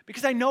through,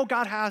 because I know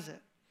God has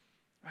it,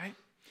 right?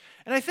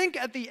 And I think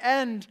at the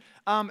end,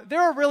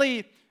 there are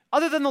really,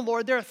 other than the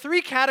Lord, there are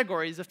three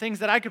categories of things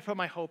that I could put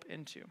my hope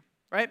into,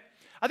 right?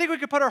 I think we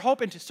could put our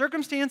hope into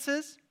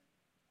circumstances,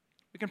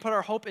 we can put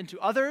our hope into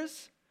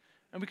others,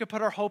 and we could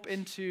put our hope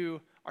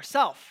into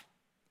ourselves.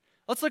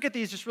 Let's look at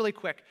these just really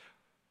quick.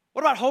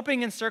 What about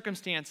hoping in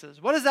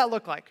circumstances? What does that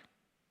look like?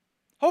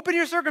 Hope in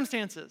your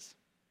circumstances.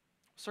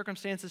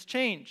 Circumstances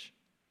change.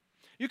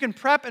 You can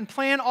prep and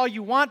plan all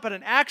you want, but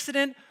an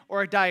accident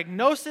or a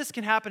diagnosis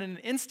can happen in an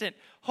instant.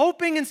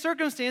 Hoping in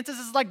circumstances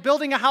is like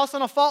building a house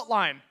on a fault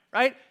line,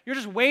 right? You're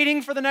just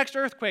waiting for the next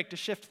earthquake to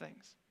shift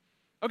things.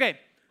 Okay,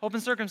 hope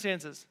in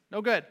circumstances,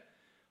 no good.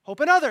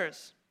 Hope in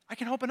others. I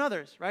can hope in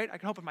others, right? I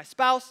can hope in my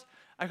spouse.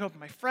 I can hope in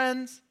my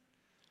friends.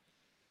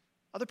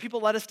 Other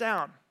people let us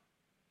down.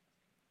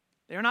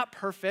 They are not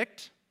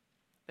perfect.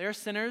 They are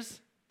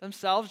sinners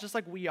themselves, just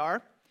like we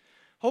are.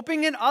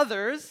 Hoping in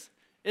others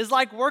is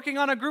like working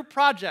on a group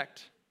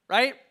project,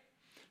 right?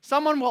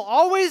 Someone will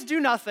always do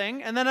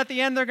nothing, and then at the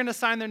end, they're going to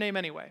sign their name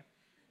anyway.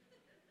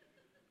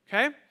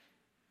 Okay?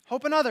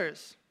 Hope in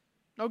others.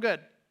 No good.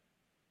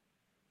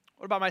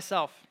 What about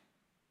myself?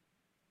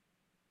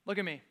 Look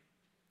at me.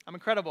 I'm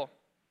incredible.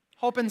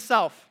 Hope in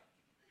self.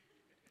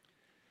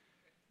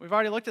 We've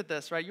already looked at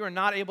this, right? You are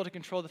not able to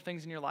control the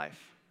things in your life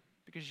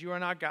because you are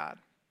not God.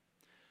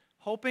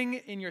 Hoping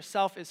in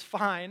yourself is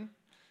fine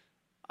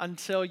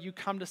until you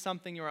come to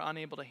something you are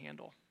unable to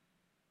handle.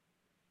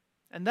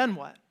 And then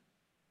what?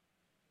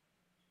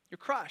 You're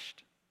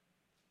crushed.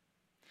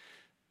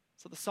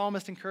 So the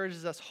psalmist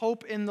encourages us,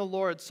 hope in the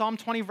Lord. Psalm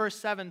 20 verse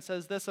 7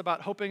 says this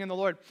about hoping in the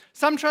Lord.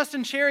 Some trust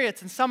in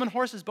chariots and some in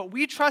horses, but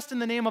we trust in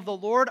the name of the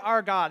Lord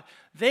our God.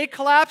 They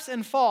collapse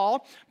and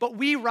fall, but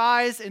we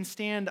rise and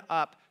stand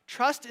up.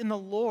 Trust in the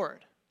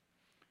Lord,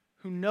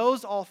 who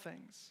knows all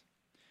things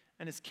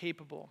and is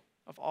capable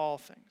of all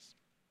things.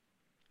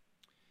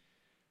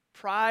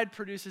 Pride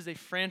produces a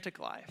frantic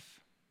life,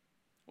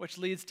 which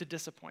leads to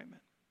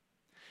disappointment.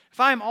 If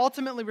I am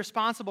ultimately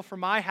responsible for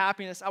my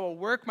happiness, I will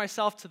work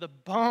myself to the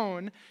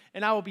bone,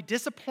 and I will be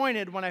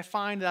disappointed when I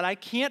find that I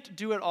can't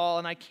do it all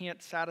and I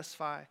can't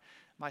satisfy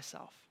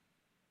myself.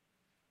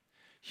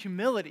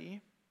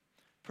 Humility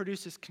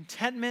produces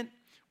contentment,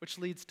 which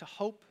leads to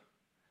hope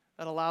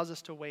that allows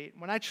us to wait.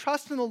 When I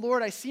trust in the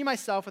Lord, I see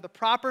myself with a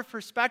proper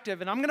perspective,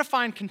 and I'm going to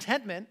find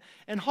contentment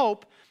and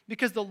hope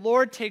because the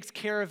Lord takes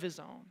care of his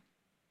own.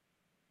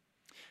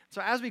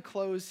 So as we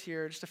close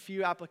here, just a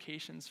few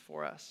applications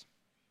for us.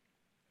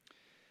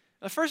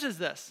 The first is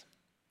this.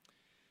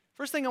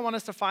 First thing I want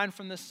us to find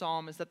from this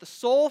psalm is that the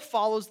soul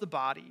follows the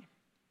body,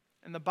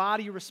 and the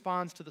body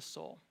responds to the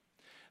soul.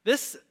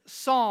 This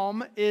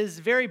psalm is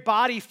very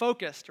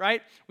body-focused,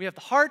 right? We have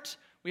the heart,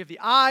 we have the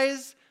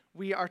eyes,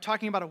 we are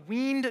talking about a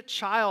weaned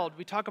child.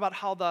 We talk about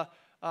how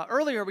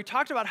earlier we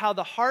talked about how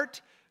the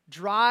heart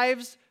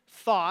drives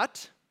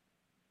thought,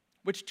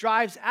 which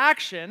drives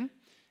action,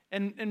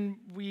 and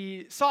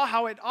we saw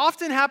how it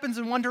often happens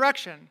in one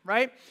direction,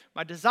 right?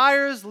 My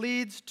desires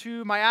leads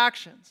to my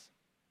actions.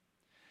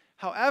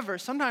 However,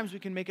 sometimes we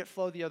can make it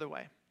flow the other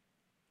way.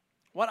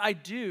 What I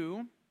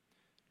do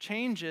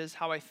changes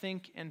how I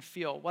think and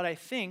feel. What I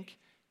think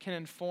can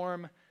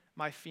inform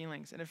my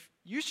feelings. And if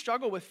you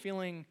struggle with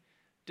feeling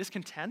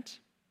discontent,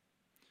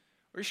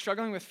 or you're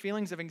struggling with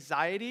feelings of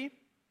anxiety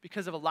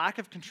because of a lack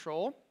of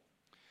control,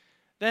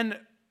 then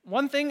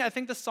one thing I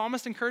think the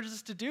psalmist encourages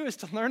us to do is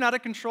to learn how to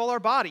control our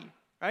body,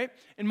 right?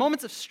 In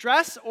moments of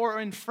stress or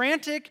in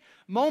frantic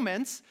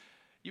moments,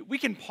 we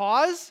can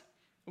pause,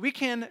 we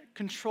can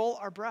control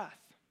our breath.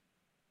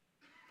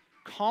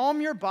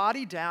 Calm your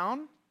body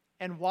down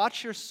and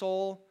watch your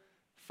soul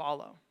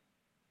follow.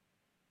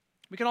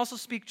 We can also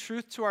speak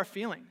truth to our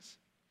feelings.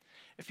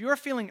 If you are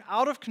feeling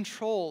out of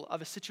control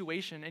of a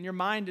situation and your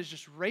mind is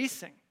just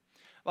racing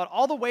about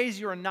all the ways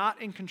you are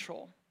not in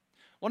control,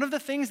 one of the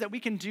things that we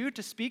can do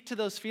to speak to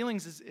those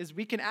feelings is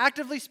we can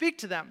actively speak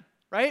to them,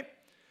 right?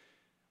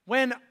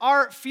 When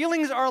our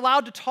feelings are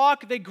allowed to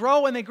talk, they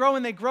grow and they grow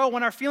and they grow.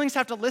 When our feelings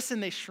have to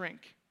listen, they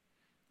shrink.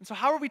 And so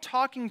how are we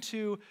talking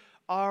to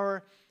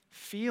our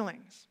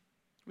feelings?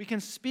 We can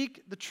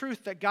speak the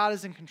truth that God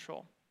is in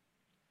control.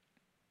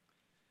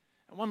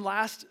 And one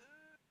last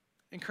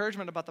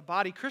encouragement about the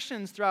body.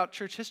 Christians throughout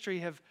church history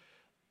have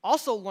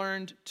also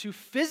learned to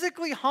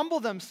physically humble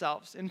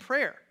themselves in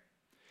prayer.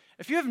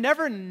 If you have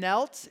never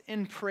knelt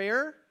in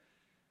prayer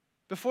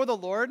before the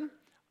Lord,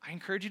 I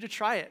encourage you to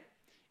try it.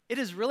 It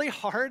is really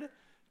hard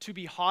to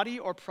be haughty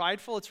or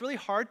prideful. It's really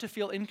hard to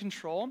feel in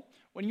control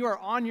when you are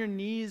on your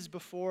knees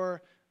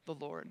before the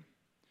Lord.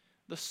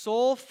 The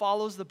soul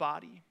follows the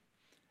body,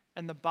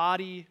 and the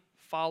body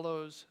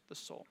follows the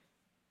soul.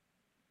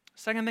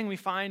 Second thing we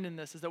find in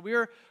this is that we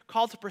are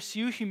called to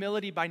pursue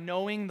humility by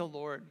knowing the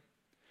Lord.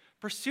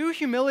 Pursue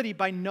humility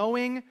by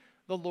knowing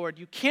the Lord.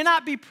 You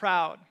cannot be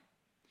proud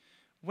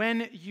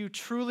when you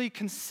truly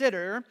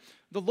consider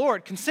the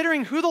Lord.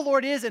 Considering who the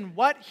Lord is and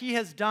what he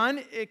has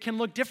done, it can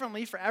look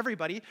differently for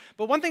everybody.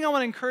 But one thing I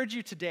want to encourage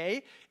you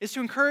today is to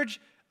encourage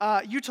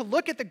you to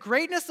look at the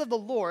greatness of the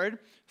Lord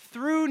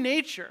through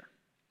nature.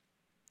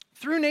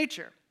 Through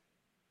nature.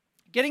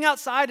 Getting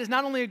outside is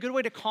not only a good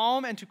way to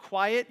calm and to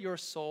quiet your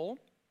soul,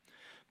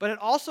 but it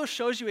also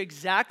shows you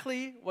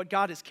exactly what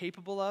God is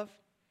capable of,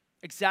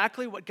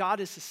 exactly what God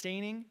is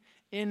sustaining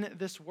in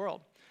this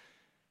world.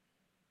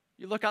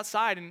 You look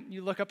outside and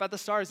you look up at the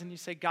stars and you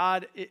say,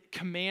 God, it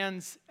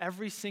commands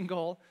every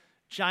single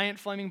giant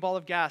flaming ball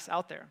of gas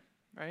out there,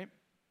 right?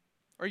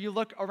 Or you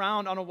look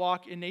around on a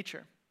walk in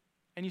nature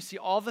and you see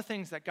all the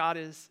things that God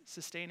is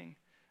sustaining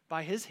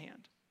by his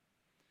hand.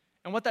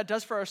 And what that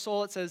does for our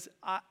soul, it says,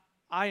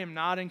 I am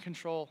not in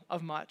control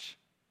of much.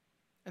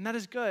 And that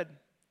is good.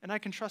 And I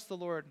can trust the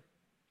Lord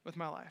with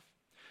my life.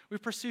 We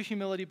pursue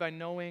humility by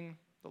knowing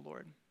the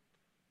Lord.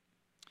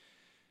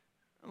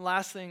 And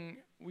last thing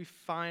we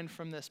find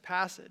from this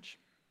passage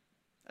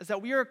is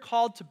that we are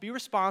called to be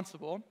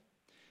responsible,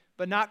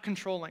 but not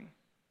controlling.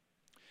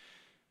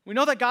 We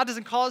know that God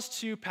doesn't call us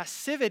to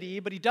passivity,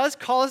 but he does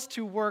call us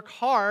to work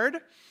hard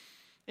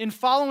in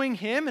following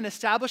him and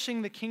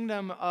establishing the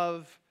kingdom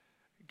of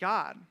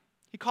God.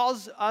 He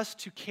calls us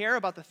to care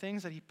about the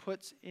things that he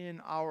puts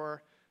in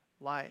our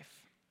life.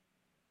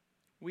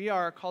 We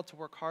are called to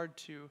work hard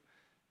to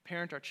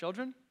parent our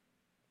children,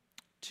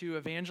 to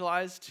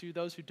evangelize to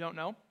those who don't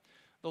know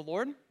the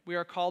Lord. We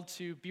are called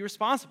to be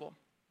responsible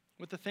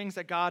with the things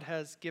that God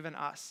has given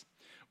us.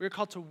 We are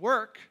called to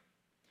work,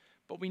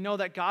 but we know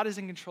that God is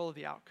in control of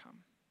the outcome,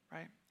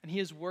 right? And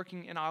he is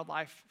working in our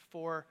life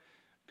for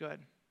good.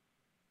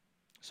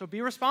 So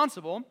be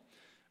responsible,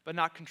 but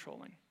not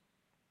controlling.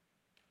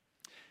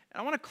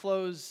 And I want to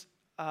close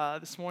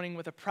this morning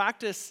with a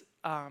practice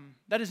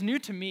that is new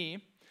to me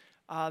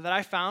that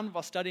I found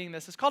while studying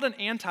this. It's called an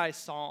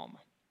anti-psalm.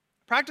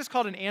 A practice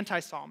called an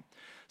anti-psalm.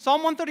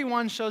 Psalm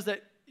 131 shows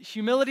that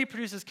humility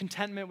produces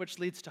contentment, which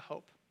leads to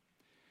hope.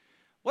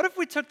 What if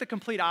we took the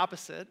complete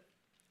opposite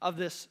of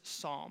this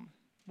psalm?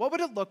 What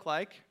would it look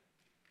like,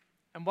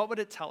 and what would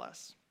it tell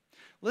us?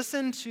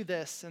 Listen to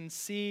this and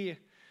see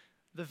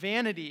the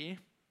vanity,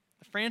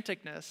 the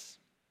franticness,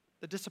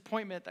 the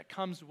disappointment that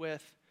comes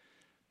with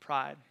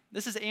pride.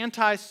 This is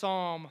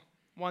anti-Psalm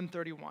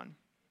 131.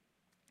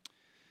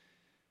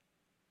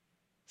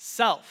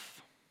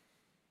 Self.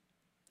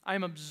 I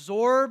am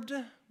absorbed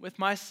with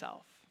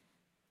myself.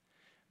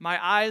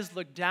 My eyes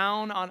look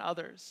down on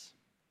others.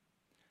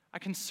 I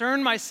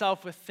concern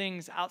myself with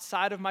things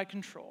outside of my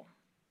control.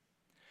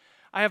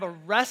 I have a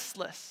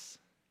restless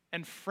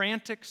and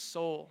frantic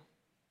soul,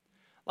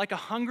 like a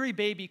hungry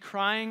baby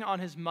crying on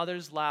his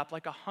mother's lap,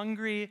 like a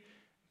hungry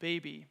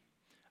baby.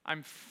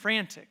 I'm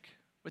frantic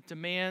with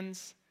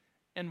demands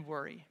and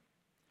worry.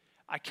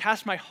 I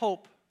cast my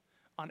hope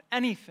on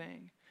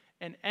anything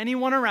and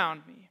anyone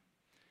around me,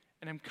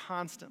 and am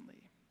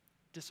constantly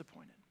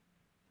disappointed.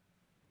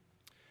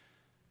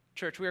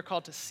 Church, we are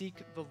called to seek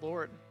the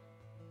Lord,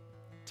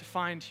 to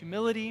find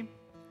humility,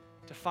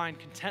 to find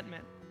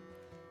contentment,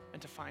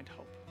 and to find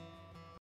hope.